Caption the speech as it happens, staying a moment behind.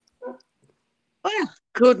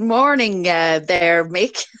Good morning, there,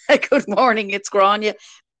 Mick. Good morning. It's Grania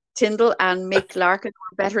Tyndall and Mick Larkin,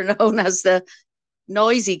 better known as the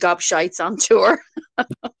noisy gobshites on tour.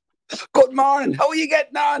 Good morning. How are you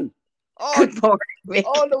getting on? Oh, Good morning, Mick.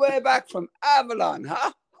 all the way back from Avalon,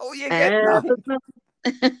 huh? How are you getting on?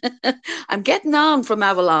 I'm getting on from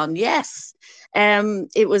Avalon. Yes,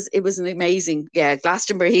 it was an amazing. Yeah,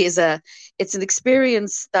 Glastonbury it's an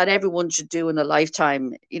experience that everyone should do in a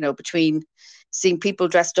lifetime. Between seeing people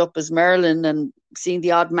dressed up as Merlin and seeing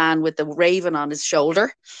the odd man with the raven on his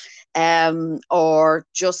shoulder, or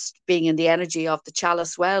just being in the energy of the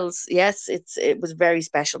Chalice Wells. Yes, it was very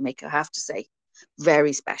special, Mick, I have to say,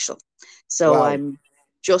 very special. So Wow. I'm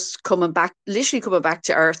just literally coming back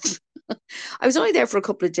to earth. I was only there for a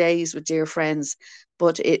couple of days with dear friends,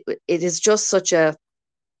 but it is just such a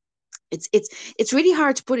it's really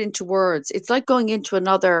hard to put into words. It's like going into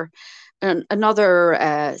another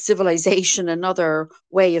civilization, another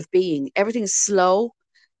way of being. Everything is slow.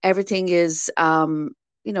 Everything is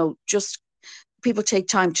just people take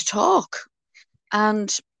time to talk,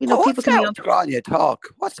 and people What's can be that on. with Grania talk?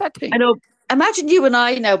 What's that I thing? know. Imagine you and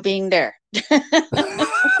I now being there.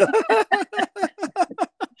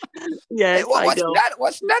 Yes, I know.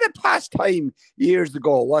 Wasn't that a pastime years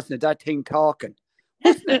ago? Wasn't it that thing talking?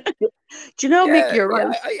 Wasn't it? Do you know, Mick? Yeah, You're yeah.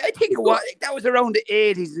 right. I think that was around the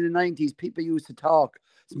 80s and the 90s. People used to talk.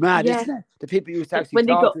 It's mad, Yes, isn't it? The people used to actually when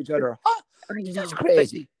they talk go, to each other. Huh? I That's know, but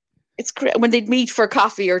crazy. it's great when they'd meet for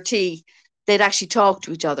coffee or tea. They'd actually talk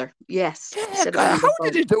to each other. Yes, Yeah, instead of God, being on how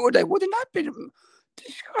the did phone. they do that? Would it not be?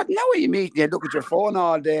 God, now when you meet, you look at your phone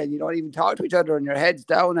all day and you don't even talk to each other and your head's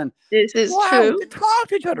down and This is wow, true. they talk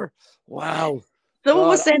to each other. Wow. Someone God.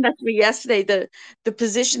 was saying that to me yesterday. The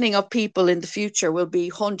positioning of people in the future will be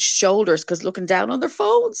hunched shoulders because looking down on their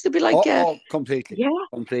phones, they'll be like, Oh, completely. yeah, yeah,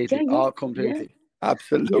 Completely. yeah, Oh, yeah, completely. yeah.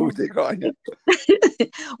 Absolutely, Grania.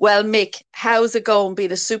 Well, Mick, how's it going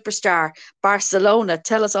being a superstar? Barcelona,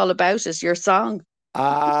 tell us all about it. Your song.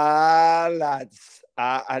 Lads.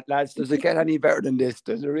 Lads, does it get any better than this?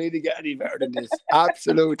 Does it really get any better than this?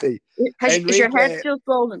 Absolutely. Is your head Enrique, still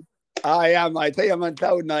swollen? I am. I tell you, I'm on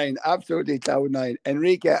cloud nine. Absolutely cloud nine.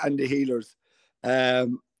 Enrique and the Healers.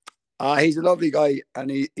 Um, he's a lovely guy, and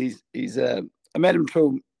he's. I met him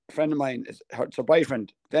through a friend of mine. It's her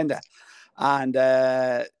boyfriend, Glenda, and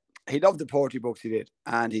he loved the poetry books he did.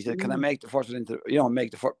 And he said, "Can I Mm. make the first one into make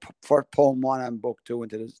the first poem one and book two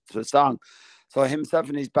into the song?" So himself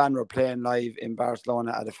and his band were playing live in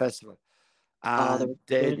Barcelona at a festival. Oh, that And was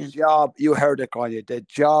the brilliant. job, you heard it, Kanye, the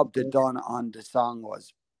job they done on the song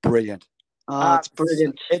was brilliant. Oh, it's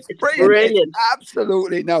brilliant. It's It's brilliant. It's brilliant.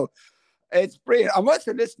 absolutely no. It's brilliant. I must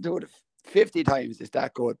have listened to it 50 times. It's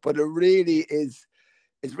that good, but it really is.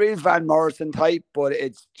 It's really Van Morrison type, but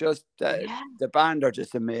it's just Yeah, the band are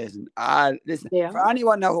just amazing. Listen, they are. for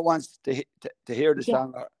anyone now who wants to hear the Yeah,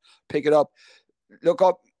 song or pick it up, look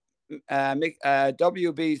up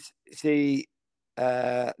WBC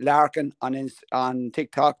Larkin on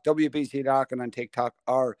TikTok, WBC Larkin on TikTok,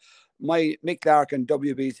 or my Mick Larkin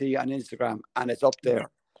WBC on Instagram, and it's up there.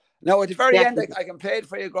 Now, at the very end, definitely. I can play it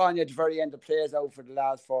for you, Grania. At the very end, it plays out for the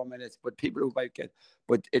last 4 minutes. But people who might get,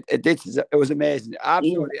 but it was amazing. Yeah.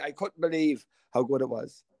 Absolutely, I couldn't believe how good it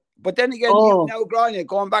was. But then again, you Oh, now, Grania,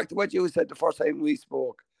 going back to what you said the first time we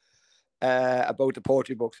spoke about the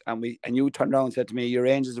poetry books, and you turned around and said to me, your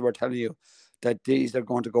angels were telling you that these are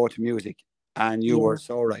going to go to music, and you were yeah,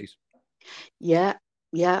 so right. yeah,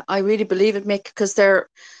 yeah. I really believe it, Mick, because they're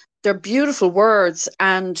beautiful words,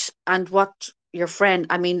 and what your friend.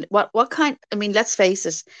 I mean, what kind? I mean, let's face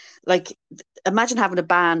it. Like, imagine having a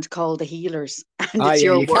band called the Healers, and Ah, it's yeah,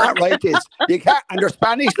 your you work. can't write this. You can't, and they're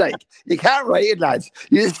Spanish, like you can't write it, lads.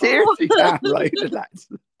 You Oh, seriously can't write it, lads.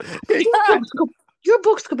 You your can't. books could your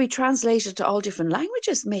books could be translated to all different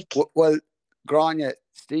languages, Mick. Well, Grania,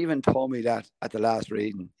 Stephen told me that at the last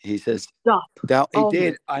reading. He says, Stop. down, he Oh my.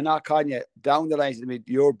 did. I'm not Kanye. Down the line to me,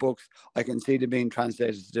 your books, I can see them being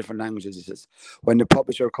translated to different languages. He says, when the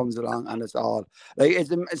publisher comes along and it's all like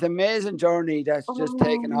it's an amazing journey that's just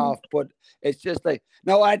taken Oh, off. But it's just like,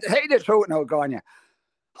 no, I tell you the truth now, Grania.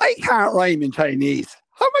 I can't rhyme in Chinese.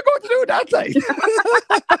 How am I going to do that? Like,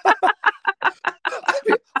 I'll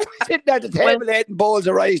be sitting at the well, table eating bowls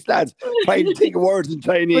of rice, lads, trying to think of words in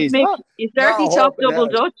but Chinese. Mick, Huh? you Not a certainly talk hope in double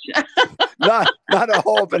hell. Dutch. Not a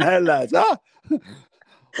hope in hell, lads. Huh?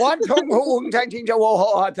 One tongue who chanting to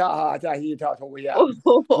ha ta he taught who we are.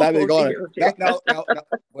 Let me Oh go. dear, oh No, dear. no, no, no.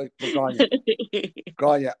 We're going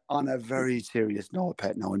on a very serious note,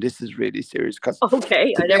 Pet. Now, and this is really serious because,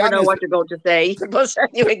 Okay, to I be never know honest, what you're going to say. But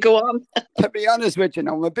anyway, go on. to be honest with you,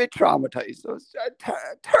 now, I'm a bit traumatized. I was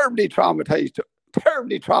terribly traumatized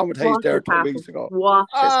terribly traumatized What there has 2 weeks happened? ago. What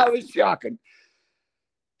has Ah, it happened? was shocking.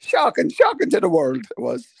 Shocking to the world it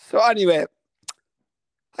was. So anyway,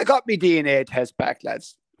 I got my DNA test back,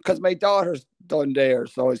 lads, because my daughter's done there.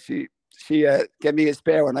 So she gave me a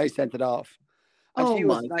spare when I sent it off, and Oh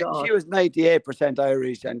my she God. was 98%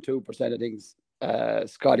 Irish and 2% of things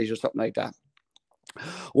Scottish or something like that.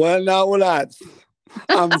 Well, now, lads,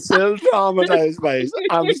 I'm still traumatized, mate.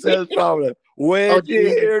 I'm still traumatized. Oh Wait till you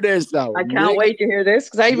Jesus. hear this now. I can't wait to hear this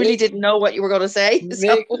because I really Mick, didn't know what you were going to say. So,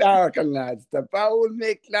 Mick Larkin, lads. The bowl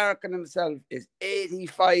Mick Larkin himself is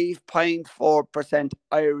 85.4%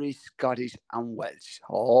 Irish, Scottish, and Welsh.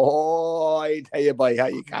 Oh, I tell you by how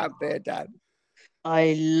you can't beat that.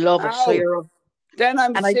 I love it. So Now, you're, then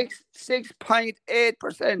I'm and I,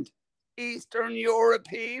 6.8% Eastern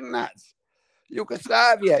European, lads.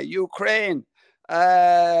 Yugoslavia, Ukraine,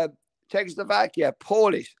 uh, Czechoslovakia,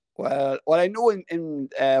 Polish. Well, what I know in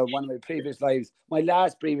one of my previous lives, my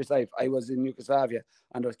last previous life, I was in Yugoslavia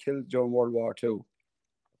and I was killed during World War II.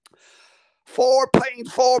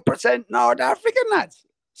 4.4% North African, lads.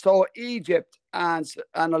 So Egypt and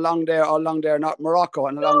along there, not Morocco,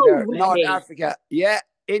 and along no there, North way. Africa, yeah,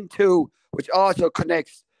 into which also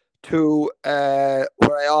connects to where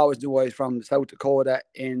I always knew I was from, South Dakota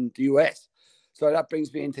in the US. So that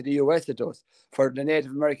brings me into the US, it does, for the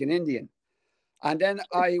Native American Indian. And then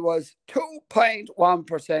I was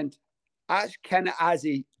 2.1%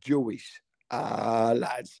 Ashkenazi Jewish.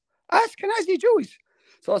 Lads. Ashkenazi Jewish.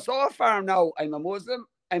 So far now, I'm a Muslim,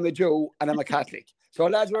 I'm a Jew, and I'm a Catholic. So,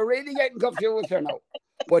 lads, we're really getting confused here now.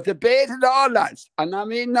 But debate it all, lads. And I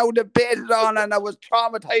mean, now debate it all. And I was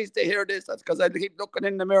traumatized to hear this. That's because I keep looking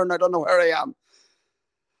in the mirror and I don't know where I am.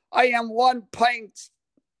 I am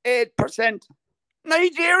 1.8%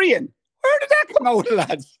 Nigerian. Where did that come out,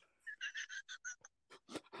 lads?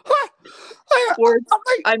 Huh? Words. I'm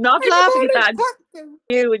like, I'm not I'm laughing at about that.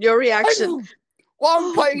 You and your I reaction. know.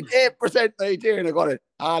 Oh, 1.8% Nigerian, I got it.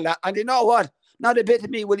 And you know what? Not a bit of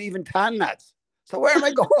me will even tan, lads. So where am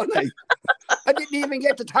I going, like? I didn't even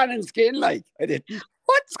get the tanning skin, like. I didn't.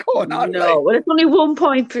 What's going on, no. like? Well, it's only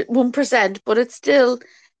 1.1%, but it's still,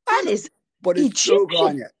 that And, is but it's true, Egyptian.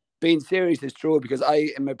 Grania. Being serious is true because I,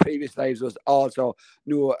 in my previous lives, was also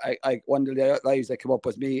knew one of the lives that came up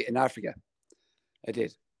was me in Africa. I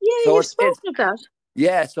did. Yeah, So you've it's spoken of that.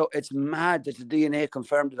 yeah. So it's mad that the DNA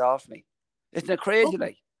confirmed it off me. Isn't it crazy,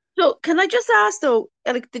 like? So, can I just ask though,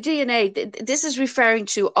 like the DNA, this is referring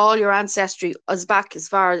to all your ancestry as back as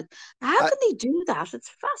far. How I, can they do that?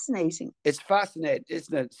 It's fascinating. it's fascinating,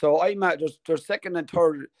 isn't it? So I'm at there's second and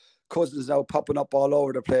third cousins now popping up all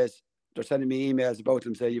over the place. They're sending me emails about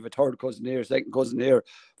them, say you've a third cousin here, second cousin here,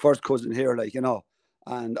 first cousin here, like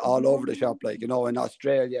and all over the shop, like in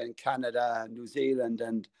Australia and Canada and New Zealand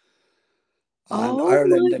and Oh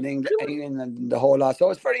Ireland my and God. England and the whole lot. So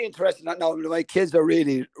it's very interesting. Now my kids are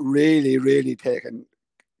really, really, really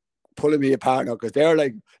pulling me apart now because they're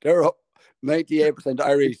 98%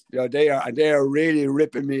 Irish. They are really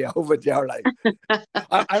ripping me over there. Like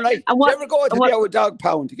I'm like, And do you what? ever go And to what? the old dog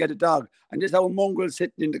pound to get a dog? And there's our mongrel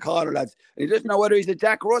sitting in the corner, lads. And he doesn't know whether he's a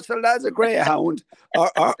Jack Russell, lads, a greyhound, or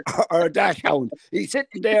a dash hound. He's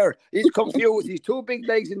sitting there. He's confused. He's two big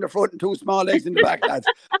legs in the front and two small legs in the back, lads.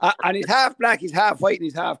 And he's half black, he's half white, and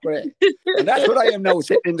he's half grey. And that's what I am now,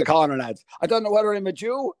 sitting in the corner, lads. I don't know whether I'm a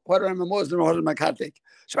Jew, whether I'm a Muslim, or whether I'm a Catholic.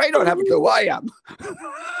 So I don't have a clue who I am.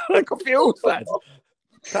 I'm confused, lads.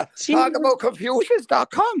 Talk Jesus, about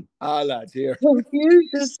Confucius.com. Lads, here.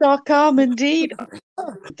 Confucius.com indeed.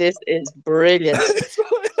 This is brilliant. It's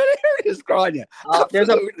hilarious, Grania. There's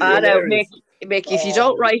a Absolutely bad out, Mick. hilarious. Mick, if you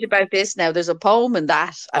don't Oh, write about this now, there's a poem in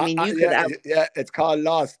that. I mean, you could yeah, have yeah. It's called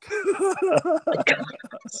Lost.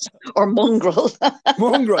 or mongrel.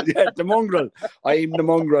 Mongrel, yeah, the mongrel. I'm the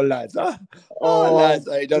mongrel, lads. Huh? Oh, Oh, lads,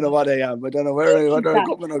 I don't know what I am. I don't know whether I'm that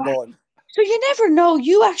coming or going. so you never know.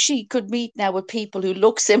 You actually could meet now with people who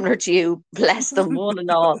look similar to you, bless them, one and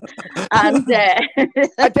all. And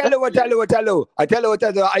I tell you what,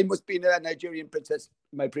 I must be a Nigerian princess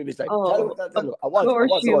in my previous life. Tell you oh, what, I tell of you. I was, I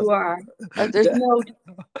course was, I you was. are. There's no,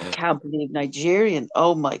 can't believe Nigerian.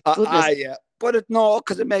 Oh my goodness. Yeah. But no,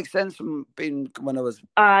 because it makes sense from being when I was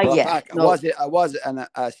brought Yeah, back. no, I was, and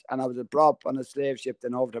I was brought up on a slave ship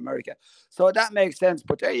then over to America. So that makes sense.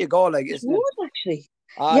 But there you go, like, it isn't it? would actually.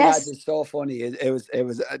 Lads, Yes. it's so funny. It was.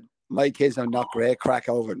 My kids are not great crack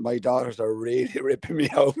over it. My daughters are really ripping me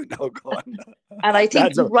over now. Going, And I think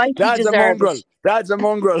that's you a rightly that's a deserve it. mongrel. That's a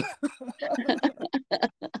mongrel.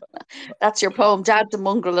 That's your poem. Dad's a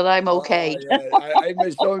mongrel and I'm Oh okay. yeah, I my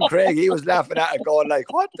son Craig. He was laughing at it, going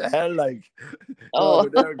like, "What the hell?" Like, Oh,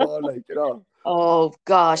 they're going like, oh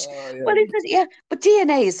gosh. Oh Well, yeah, is it? Yeah, but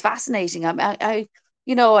DNA is fascinating.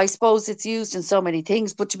 I suppose it's used in so many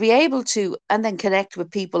things, but to be able to and then connect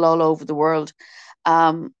with people all over the world.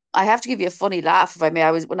 I have to give you a funny laugh, if I may.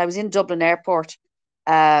 When I was in Dublin Airport,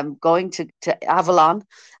 going to Avalon.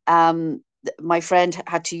 My friend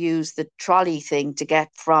had to use the trolley thing to get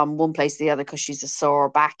from one place to the other because she's a sore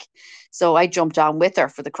back. So I jumped on with her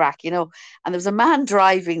for the crack. And there was a man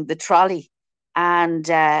driving the trolley, and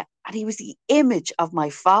he was the image of my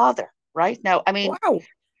father. Right now, I mean, wow.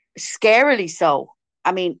 scarily so.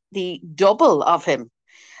 I mean, the double of him,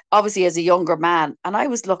 obviously as a younger man. And I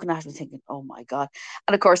was looking at him thinking, oh my God.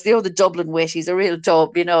 And of course, the Dublin wit, he's a real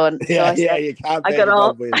dub. And so Yeah, I yeah. said, You can't I pay got the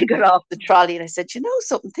off, dog with. I got off the trolley and I said, you know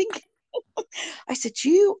something, I said,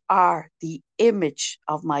 you are the image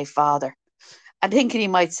of my father. And thinking he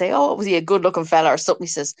might say, oh, was he a good looking fella or something? He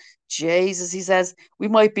says, Jesus, he says, we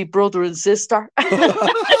might be brother and sister.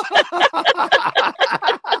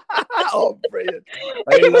 Oh, brilliant!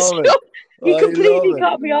 I It was love it. he I love completely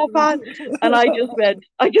caught me off guard. And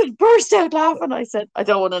I just burst out laughing. I said, I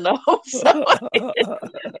don't want to know. So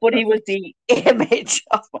but he was the image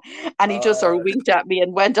of and he just sort of it. winked at me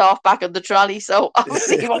and went off back on the trolley. So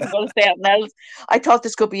obviously he wasn't going to say anything else. I thought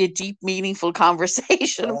this could be a deep, meaningful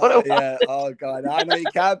conversation, but Oh it yeah. Oh God. I know you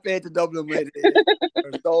can't pay the Dublin with it.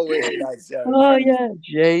 There's no way that's Oh very yeah,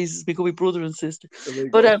 Jesus, we could be brother and sister. very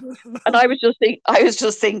But good. and I was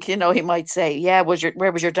just thinking, he might say, "Yeah,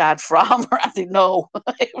 where was your dad from?" Or I think no,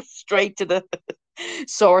 it was straight to the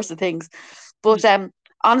source of things. But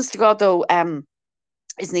honest to God, though, aren't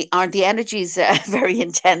the energies very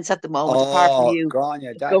intense at the moment? Apart from Oh, you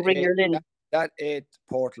Grania, discovering your that linen, that eighth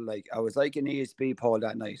portal, like I was like an ESP pole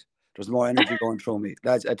that night. There's more energy going through me.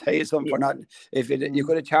 Lads, I tell you something yeah, for nothing. If you mm,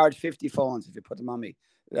 could have charged 50 phones if you put them on me.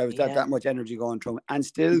 There was that yeah, that much energy going through me. And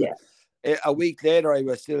still yeah, a week later I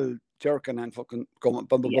was still jerking and fucking going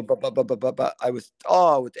bum, bum, yeah, bum, bum, bum, bum, bum, bum, bum. I was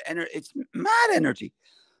with the energy. It's mad energy.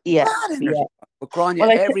 yeah, Mad yeah. energy. But Grania,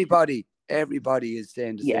 Well, everybody is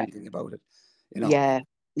saying the yeah, same thing about it. You know. yeah,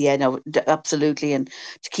 yeah. No, absolutely, and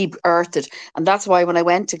to keep earthed, and that's why when I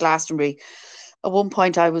went to Glastonbury. At one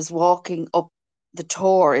point I was walking up the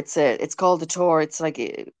Tor. It's called the Tor. It's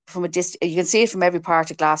like from a distance you can see it from every part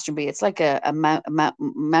of Glastonbury. It's like a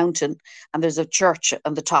mountain, and there's a church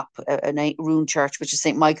on the top, a ruined church, which is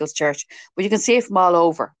St. Michael's Church. But you can see it from all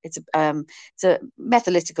over. It's a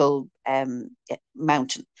methalitical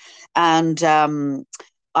mountain, and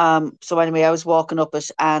so anyway, I was walking up it,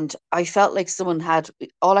 and I felt like someone had.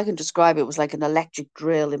 All I can describe it was like an electric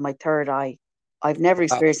drill in my third eye. I've never Wow.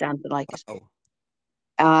 experienced anything like it. Wow.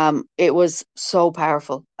 It was so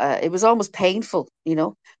powerful. It was almost painful,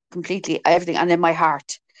 completely everything. And in my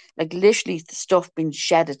heart, like literally the stuff being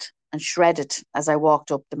shedded and shredded as I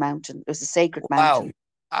walked up the mountain. It was a sacred Wow. mountain.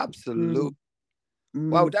 Absolute.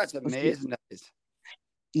 Mm, Wow, mm. that's It was amazing. That is.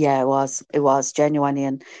 yeah, it was. It was genuinely.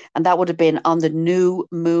 And that would have been on the new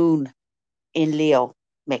moon in Leo,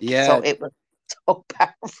 Mick. So Yeah. it was so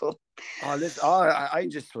powerful. Oh, listen, I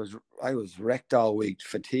just I was wrecked all week,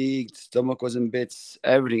 fatigued, stomach was in bits,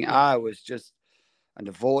 everything. Yeah. I was just, and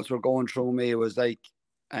the votes were going through me. It was like,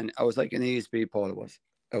 and I was like an ESP poll.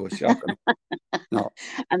 It was shocking. No,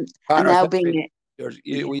 and and partner now said to me, being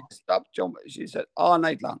yeah, we stop jumping. She said all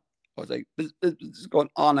night long. I was like, this is going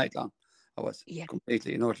all night long. I was yeah.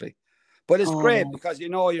 completely and utterly, but it's great Oh because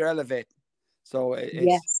you're elevating, so it's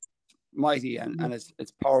yes. mighty and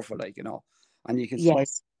it's powerful, like and you can smile at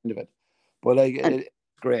Yes. the end of it. But like And it's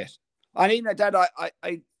great. And even at that,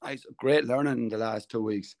 I great learning in the last 2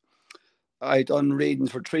 weeks. I done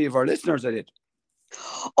readings for three of our listeners. I did.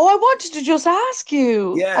 oh, I wanted to just ask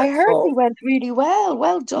you. Yeah. I heard they So went really well.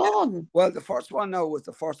 Well yeah. done. Well, the first one now was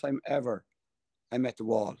the first time ever I met the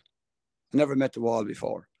wall. I never met the wall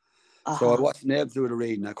before. So I Uh-huh. wasn't able to do the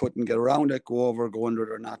reading. I couldn't get around it, go over, go under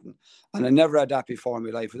it or nothing. And I never had that before in my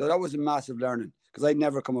life. So that was a massive learning because I'd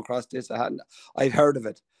never come across this. I'd heard of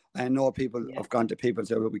it. I know people Yeah. have gone to people and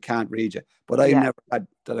said, well, we can't read you. But I Yeah, never had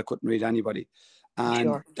that I couldn't read anybody. And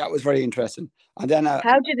sure. that was very interesting. And then,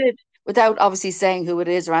 How did it, without obviously saying who it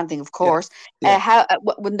is or anything, of yeah, course, yeah,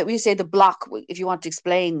 when you say the block, if you want to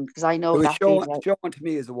explain, because I it know was that feeling. shown to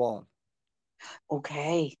me as a wall.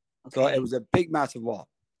 Okay. So it Okay. was a big, massive wall.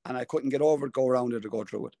 And I couldn't get over it, go around it, or go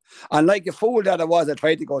through it. And like a fool that I was, I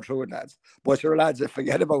tried to go through it, lads. But sure, lads, I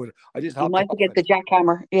forget about it. I just You hopped might off forget it. the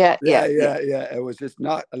jackhammer. Yeah, yeah, Yeah, yeah, yeah, yeah. It was just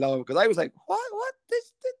not allowed because I was like, what?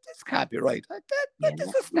 This can't be right. This yeah,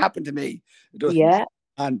 doesn't happen to me. It doesn't. yeah,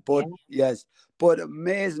 And yeah. but yes, but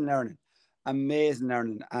amazing learning. amazing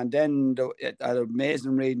learning. And then I had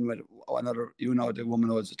amazing reading with another, the woman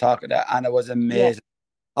who was talking there, and it was Yeah. amazing.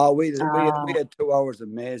 Oh, we Ah, had 2 hours of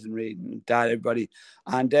amazing reading, that everybody.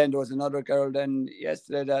 And then there was another girl then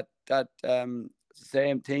yesterday that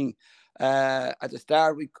same thing. At the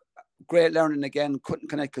start, we great learning again, couldn't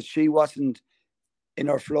connect because she wasn't in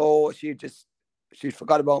her flow. She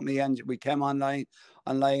forgot about me, and we came online,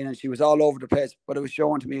 and she was all over the place. But it was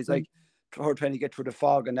showing to me, it's mm, like her trying to get through the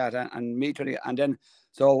fog and that, and me trying to, and then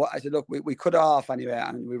so I said, look, we cut off anyway,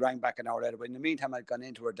 and we rang back an hour later. But in the meantime, I'd gone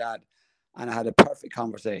into her dad, and I had a perfect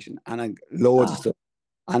conversation, and I loads of ah. stuff,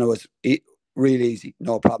 and it was really easy,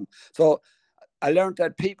 no problem. So I learned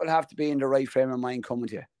that people have to be in the right frame of mind coming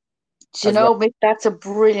to you Do you as well. know, Mick, that's a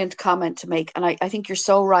brilliant comment to make, and I think you're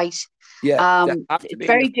so right. Yeah, they have to It's be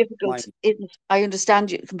in the very frame of difficult. mind. I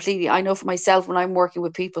understand you completely. I know for myself when I'm working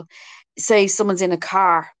with people, say someone's in a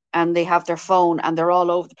car and they have their phone and they're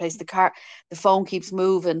all over the place. The phone keeps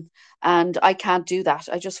moving, and I can't do that.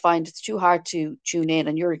 I just find it's too hard to tune in,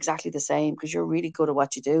 and you're exactly the same because you're really good at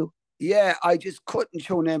what you do. Yeah, I just couldn't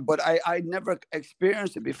tune in, but I'd never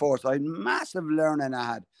experienced it before. So I had massive learning. I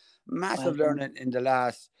had Well massive done. learning in the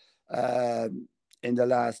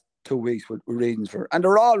last 2 weeks with readings for, and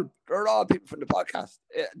they're all people from the podcast.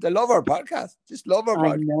 They love our podcast, just love our I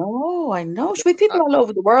podcast. know, I know. Should we people all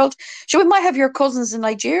over the world? Should we might have your cousins in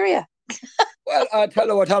Nigeria? Well, I tell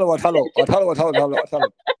you what, tell you what, hello, I tell you what, tell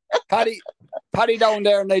you. Paddy, Paddy down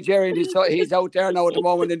there in Nigeria, he's out there now at the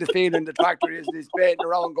moment in the field in the tractor, he's spading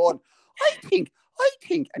around going, I think,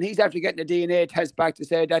 and he's after getting a DNA test back to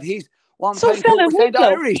say that he's So fell in 1.2%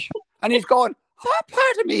 Wicklow. Irish. And he's going, what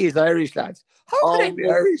part of me is Irish, lads? How can I Oh, be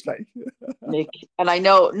Irish, like? Nick, and I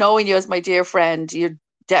know, knowing you as my dear friend, you're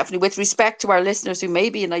definitely, with respect to our listeners who may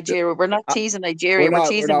be in Nigeria, we're not Uh, teasing we're Nigeria, we're not,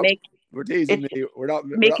 we're teasing not, Mick. we're teasing It's me. We're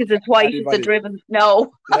Mick not is as offending white as the anybody. driven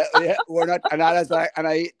snow. Yeah, yeah, we're not, and that is like, and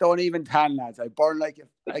I don't even tan, lads. I burn like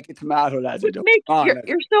a tomato, lads. I But do. Mick, Come on, lads.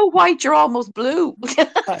 you're so white, you're almost blue.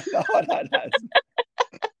 I know that, lads.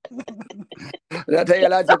 I tell you,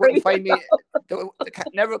 lads, they couldn't Sorry. find me.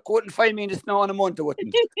 Never couldn't find me in the snow in a month. They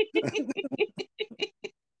wouldn't.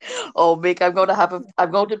 Oh, Mick,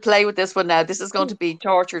 I'm going to play with this one now. This is going to be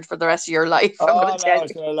tortured for the rest of your life. I'm going Oh to tell no,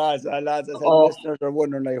 you. sure, lads. I said the Oh, listeners are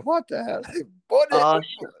wondering like, what the hell? But oh,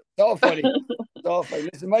 so funny, so funny.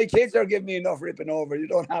 Listen, my kids are giving me enough ripping over. You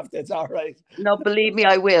don't have to. It's all right. no, believe me,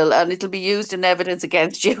 I will, and it'll be used in evidence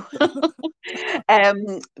against you.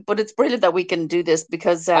 But it's brilliant that we can do this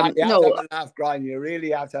because Ah, you have to no, have a laugh, Brian. You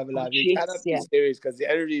really have to have a oh laugh. You jeez, cannot be yeah, serious because the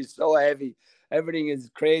energy is so heavy. Everything is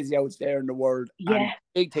crazy out there in the world. And yeah,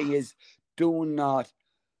 the big thing is, do not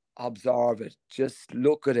absorb it. Just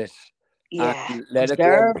look at it and yeah. let it go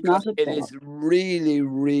over Observe, because not it absorb. is really,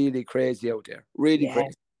 really crazy out there. Really Yeah,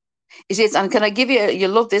 crazy. it is. And can I give you? You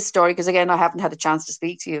love this story because again, I haven't had a chance to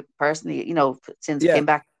speak to you personally. Since I Yeah, came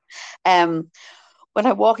back. Um, when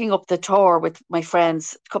I'm walking up the tour with my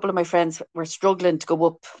friends, a couple of my friends were struggling to go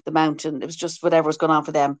up the mountain. It was just whatever was going on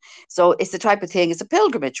for them. So it's the type of thing, it's a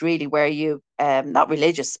pilgrimage really, where you, not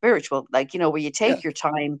religious, spiritual, like, where you yeah, take your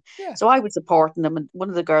time. yeah. So I was supporting them, and one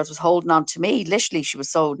of the girls was holding on to me. Literally, she was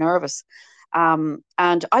so nervous. And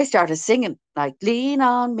I started singing, like, lean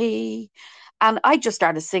on me. And I just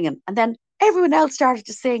started singing. And then everyone else started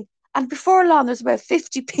to sing. And before long, there's about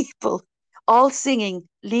 50 people all singing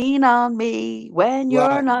 "Lean on Me When You're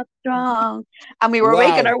Right. Not Strong," and we were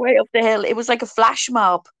making Wow. our way up the hill. It was like a flash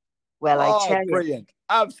mob. Well, I Oh, tell you, brilliant.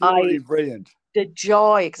 Absolutely I brilliant. the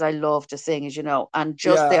joy, because I love to sing, as you know, and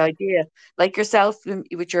just the Yeah, idea, like yourself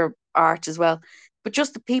with your art as well, but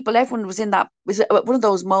just the people, everyone was in that, was one of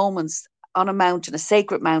those moments on a mountain, a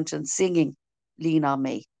sacred mountain, singing "Lean on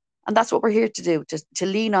Me," and that's what we're here to do, to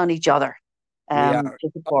lean on each other, we are.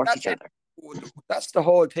 to support That's each it. other. That's the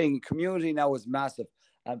whole thing. Community now is massive,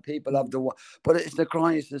 and people have Mm. the one. But it's the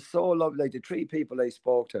grind. It's so lovely. Like the three people I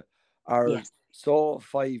spoke to are Yes, so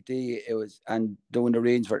 5D. It was and doing the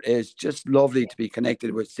readings for it is just lovely yes, to be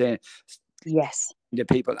connected with saying yes. the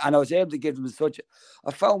people, and I was able to give them such.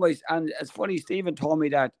 I found my and it's funny. Stephen told me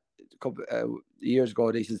that a couple years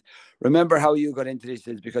ago. He says, "Remember how you got into this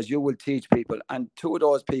is because you will teach people." And two of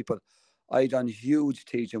those people, I done huge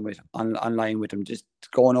teaching with online with them, just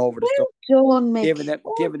going over the stuff, Done, Mick. giving them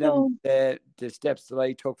Well giving them done. the steps that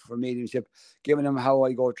I took for mediumship, giving them how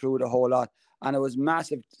I go through the whole lot. And it was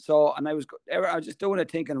massive. So, and I was just doing it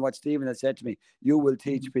thinking what Stephen had said to me, you will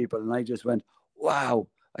teach people. And I just went, wow.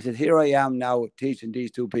 I said, here I am now teaching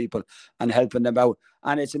these two people and helping them out.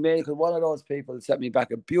 And it's amazing because one of those people sent me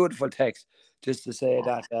back a beautiful text just to say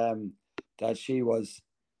that she was,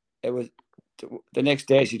 it was the next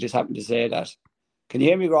day she just happened to say that. Can you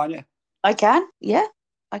hear me, Grania? I can, yeah.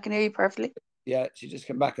 I can hear you perfectly. Yeah, she just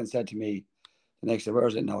came back and said to me the next day, "Where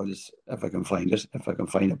is it now? Just if I can find it, if I can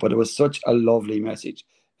find it." But it was such a lovely message.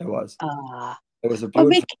 It was. Ah, It was a well, Mick,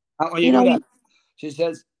 beautiful. And when you you do know, that, she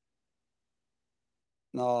says,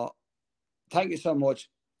 "No, thank you so much."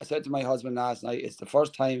 I said to my husband last night, "It's the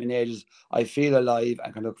first time in ages I feel alive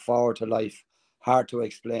and can look forward to life." Hard to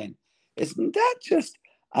explain. Isn't that just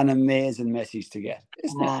an amazing message to get?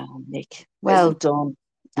 Isn't it? Mick, well Isn't done,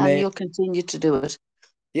 it and amazing? you'll continue to do it.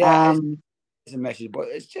 Yeah, Um, it's a message, but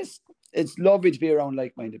it's lovely to be around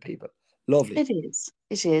like-minded people. Lovely. it is,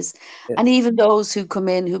 it is, Yeah. and even those who come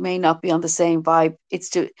in who may not be on the same vibe, it's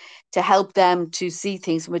to help them to see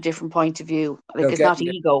things from a different point of view. Like They're it's not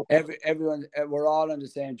getting it. ego. Everyone, we're all on the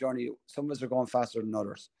same journey. Some of us are going faster than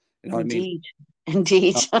others. You know what I mean?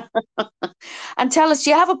 Indeed, indeed. And tell us, do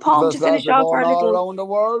you have a Some poem of to us lads finish are off going our all little? around the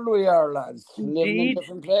world. We are lads living in Indeed.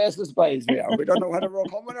 different places, boys. We are. We don't know whether we're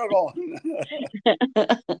coming or going.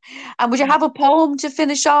 And would you have a poem to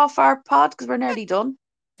finish off our pod? Because we're nearly done.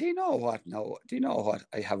 Do you know what? No. Do you know what?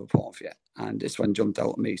 I have a poem for you, and this one jumped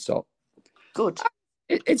out at me. So Good.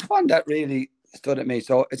 it's one that really stood at me.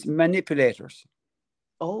 So it's manipulators.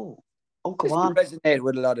 Oh, oh, go This will on. resonate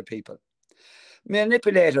with a lot of people.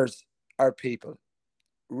 Manipulators are people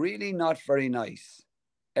really not very nice.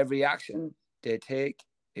 Every action they take,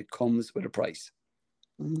 it comes with a price.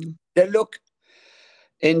 Mm. They look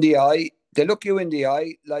in the eye, they look you in the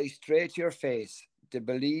eye, lie straight to your face. They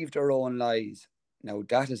believe their own lies. Now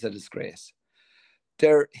that is a disgrace.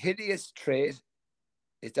 Their hideous trait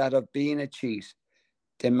is that of being a cheat.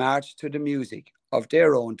 They march to the music of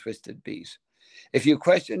their own twisted beat. If you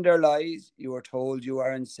question their lies, you are told you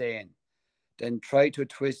are insane. Then try to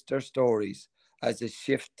twist their stories as they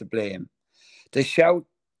shift the blame. They shout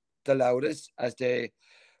the loudest as they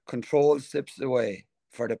control slips away.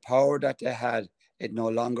 For the power that they had, it no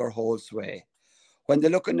longer holds sway. When they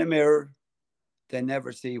look in the mirror, they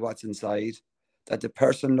never see what's inside, that the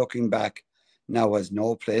person looking back now has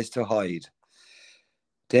no place to hide.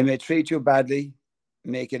 They may treat you badly,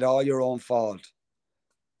 make it all your own fault,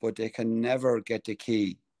 but they can never get the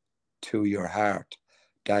key to your heart.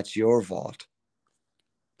 That's your vault.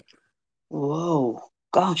 Whoa.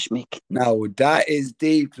 Gosh, Mick. Now, that is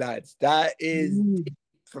deep, lads. That is Mm.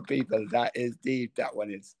 for people. That is deep. That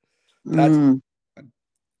one is. That's Mm.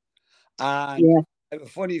 and Yeah, I have a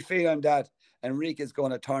funny feeling that Enrique's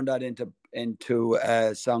going to turn that into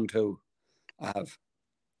song two. I have.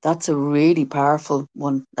 that's a really powerful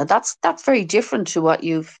one. Now, that's very different to what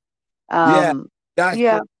you've. Yeah, Um, that's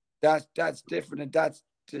yeah. different. That's different, and that's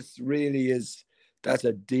just really is. That's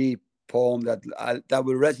a deep poem that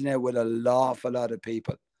will resonate with a lot of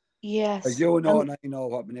people. As Yes. you know, And and I know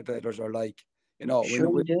what manipulators are like. You know, we sure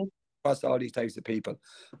know you do. across all these types of people,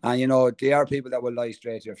 and you know they are people that will lie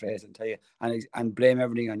straight to your face and tell you and blame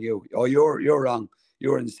everything on you. Oh, you're wrong.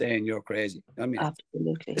 You're insane. You're crazy. I mean,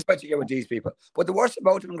 Absolutely. that's what you get with these people. But the worst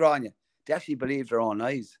about them, Grania, they actually believe their own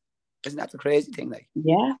lies. Isn't that the crazy thing? Like,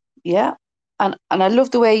 Yeah. Yeah. And I love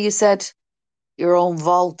the way you said your own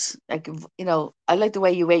vault. Like I like the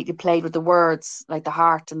way you played with the words, like the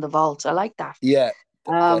heart and the vault. I like that. yeah,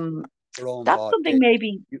 that Um, their own that's fault. something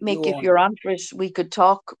maybe, You Mick, if own it. you're on for it, we could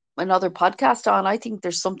talk another podcast on. I think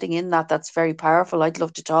there's something in that that's very powerful. I'd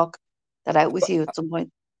love to talk that out with you at some point.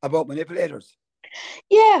 About manipulators.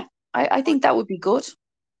 Yeah, I think that would be good.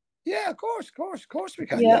 Yeah, of course we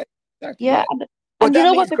can. Yeah, Yeah, exactly. yeah, Yeah. But and you that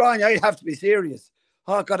know what? means, Grania, I'd have to be serious.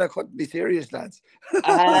 Oh, God, I couldn't be serious, lads.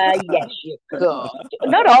 Yes, you could.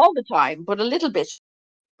 Not all the time, but a little bit.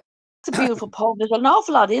 It's a beautiful poem. There's an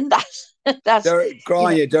awful lot in that. that There, you know.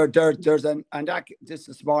 Grania, there's and that just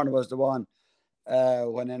this morning was the one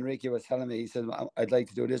when Enrique was telling me, he said, I'd like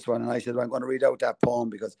to do this one. And I said, well, I'm going to read out that poem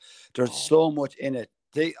because there's so much in it.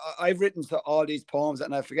 I've written all these poems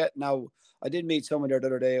and I forget now. I did meet someone there the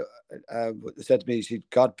other day said to me, she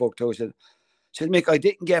got book two. She said, Mick, I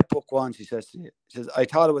didn't get book one. She says, I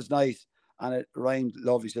thought it was nice and it rhymed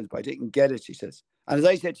lovely. She says, but I didn't get it. She says, and as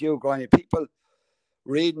I said to you, Grania, people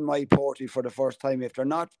reading my poetry for the first time, if they're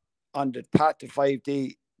not on the path to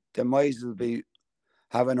 5D, they might as well be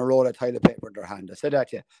having a roll of toilet paper in their hand. I said that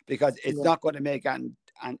to you because it's Yeah. not going to make and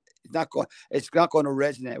it's not going to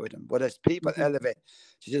resonate with them. But as people Mhm. elevate,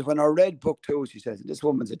 she says, when I read book two, she says, this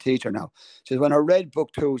woman's a teacher now. She says, when I read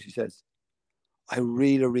book two, she says, I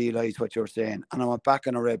really realized what you're saying. And I went back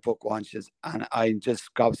and I read book one, she says, and I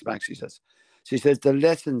just gobsmacked, she says. She says, the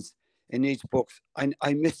lessons in each book,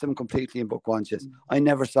 I missed them completely in book one, she says. I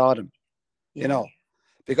never saw them, you Yeah. know,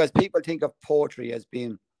 because people think of poetry as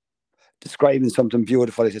being describing something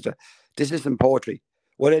beautiful, etc. This isn't poetry.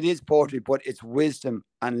 Well, it is poetry, but it's wisdom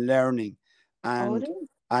and learning Oh, it and is.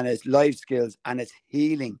 and it's life skills, and it's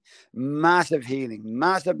healing, massive healing,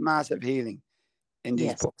 massive healing in these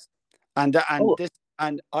Yes. books. And Oh, this,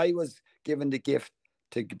 and I was given the gift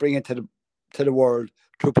to bring it to the world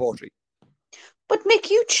through poetry. but Mick,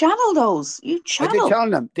 you channel those. You I did channel.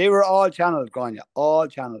 channel them. They were all channeled, Grania. All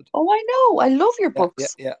channeled. Oh, I know. I love your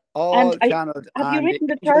books. Yeah. And All I channeled. have you And the written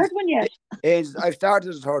the third angels, one yet? the angels, I've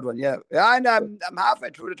started the third one, yeah. And I'm halfway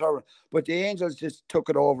through the third one. But the angels just took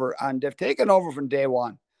it over, and they've taken over from day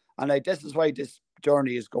one. And like, this is why this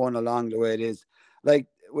journey is going along the way it is. Like,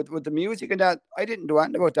 with the music and that, I didn't do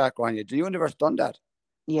anything about that, Grania. Do you never done that?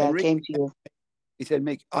 Yeah, And it Rick, came to you. he said,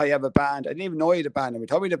 Mick, I have a band. I didn't even know you had a band. And he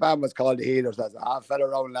told me the band was called The Healers. I said, I fell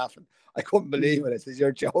around laughing. I couldn't believe Mm. it. I said,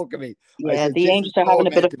 you're joking me. I Yeah, said, the this is angels are so having a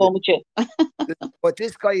bit meant of to be. fun with you. But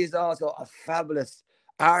this guy is also a fabulous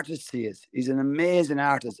artist. He is. He's an amazing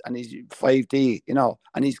artist, and he's 5D,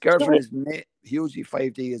 and his So girlfriend is hugely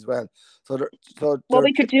 5D as well. So what they're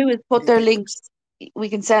we could do is put their things. links. We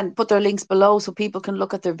can put their links below so people can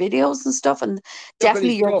look at their videos and stuff. And Look at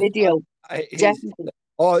his definitely your stuff. video, He's definitely.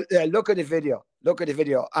 Oh, yeah, look at the video. Look at the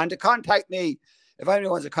video. And to contact me, if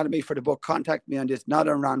anyone wants to contact me for the book, contact me on this, not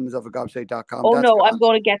on randomsof a gobshite.com. Oh That's no, I'm gone.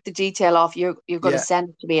 going to get the detail off. You're going to Yeah. send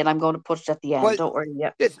it to me, and I'm going to put it at the end. Well, Don't worry.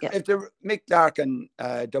 Yeah, this, yeah. if the Mick Larkin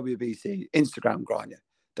WBC Instagram, Grania.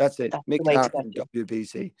 That's it. That's the Mick way to get Larkin you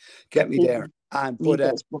WBC. because Get me there. people And need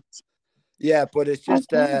but those books. yeah, but it's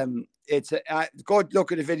just Okay. go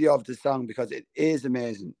look at the video of the song because it is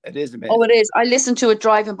amazing. It is Oh, it amazing. is. I listened to it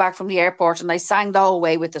driving back from the airport, and I sang the whole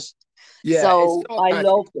way with it. Yeah, it's So so I catchy.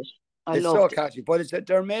 loved it. I It's so loved it. catchy, but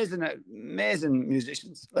they're amazing, amazing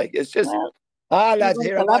musicians. Like, it's just Well, you're lads, going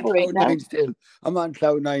to here I'm on collaborate cloud now. nine still. I'm on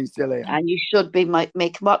cloud nine still. I am. And you should be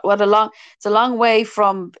make what a long it's a long way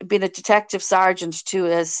from being a detective sergeant to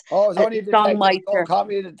as Oh, I was a only a detective. Don't songwriter. call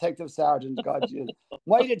me a detective sergeant. God,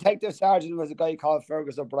 my detective sergeant was a guy called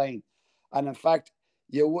Fergus O'Brien, and in fact,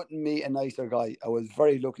 you wouldn't meet a nicer guy. I was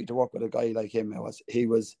very lucky to work with a guy like him. He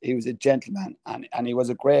was a gentleman, and he was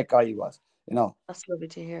a great guy. He was, That's lovely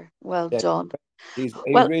to hear. Well yeah. done. He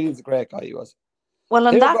Well, really was a great guy. He was. on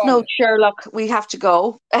Here, that note, Grania. Sherlock, we have to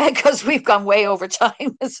go because we've gone way over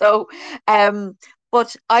time. So, um,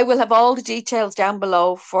 but I will have all the details down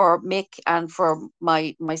below for Mick and for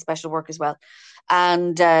my special work as well.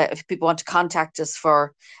 And if people want to contact us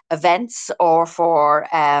for events or for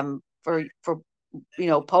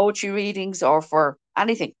poetry readings or for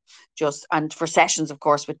anything, just and for sessions, of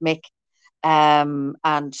course, with Mick, and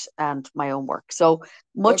my own work. So Look,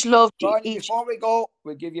 much love to Grania. each. Before we go,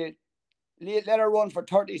 we'll give you let her run for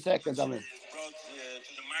 30 seconds. I mean,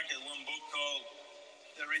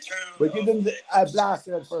 we'll give them a blast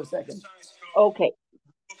in it for a second. Okay.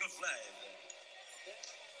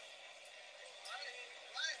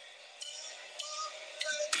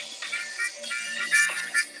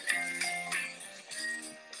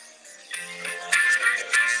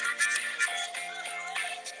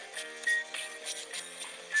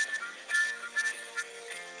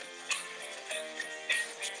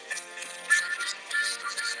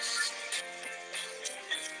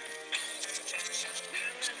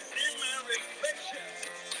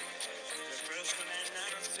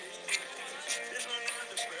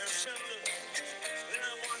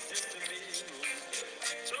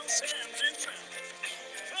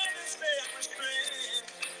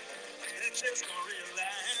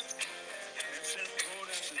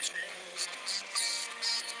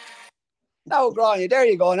 Now, Grania, there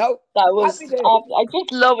you go. Now, That happy was day. I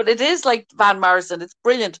just love it. It is like Van Morrison. It's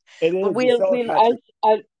brilliant. It But is. It's so catchy.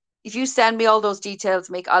 I'll if you send me all those details,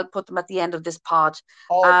 Mick, I'll put them at the end of this pod.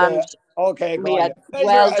 Okay. And Okay, Mia, Grania. Pleasure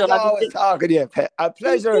well as done. always talking to you. A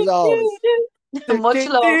pleasure as always. Much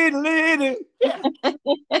love.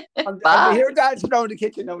 I'm Bye. here dancing around the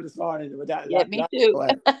kitchen now this morning with that. Yeah, me too.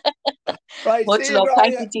 Right, see Much you, love.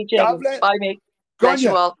 Thank Grania. you, teach God other. bless. Bye, Mick. Bless you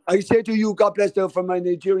Grania, all. I say to you, God bless you from my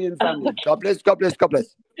Nigerian family. God bless, God bless, God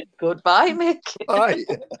bless. Goodbye, Mick. Bye.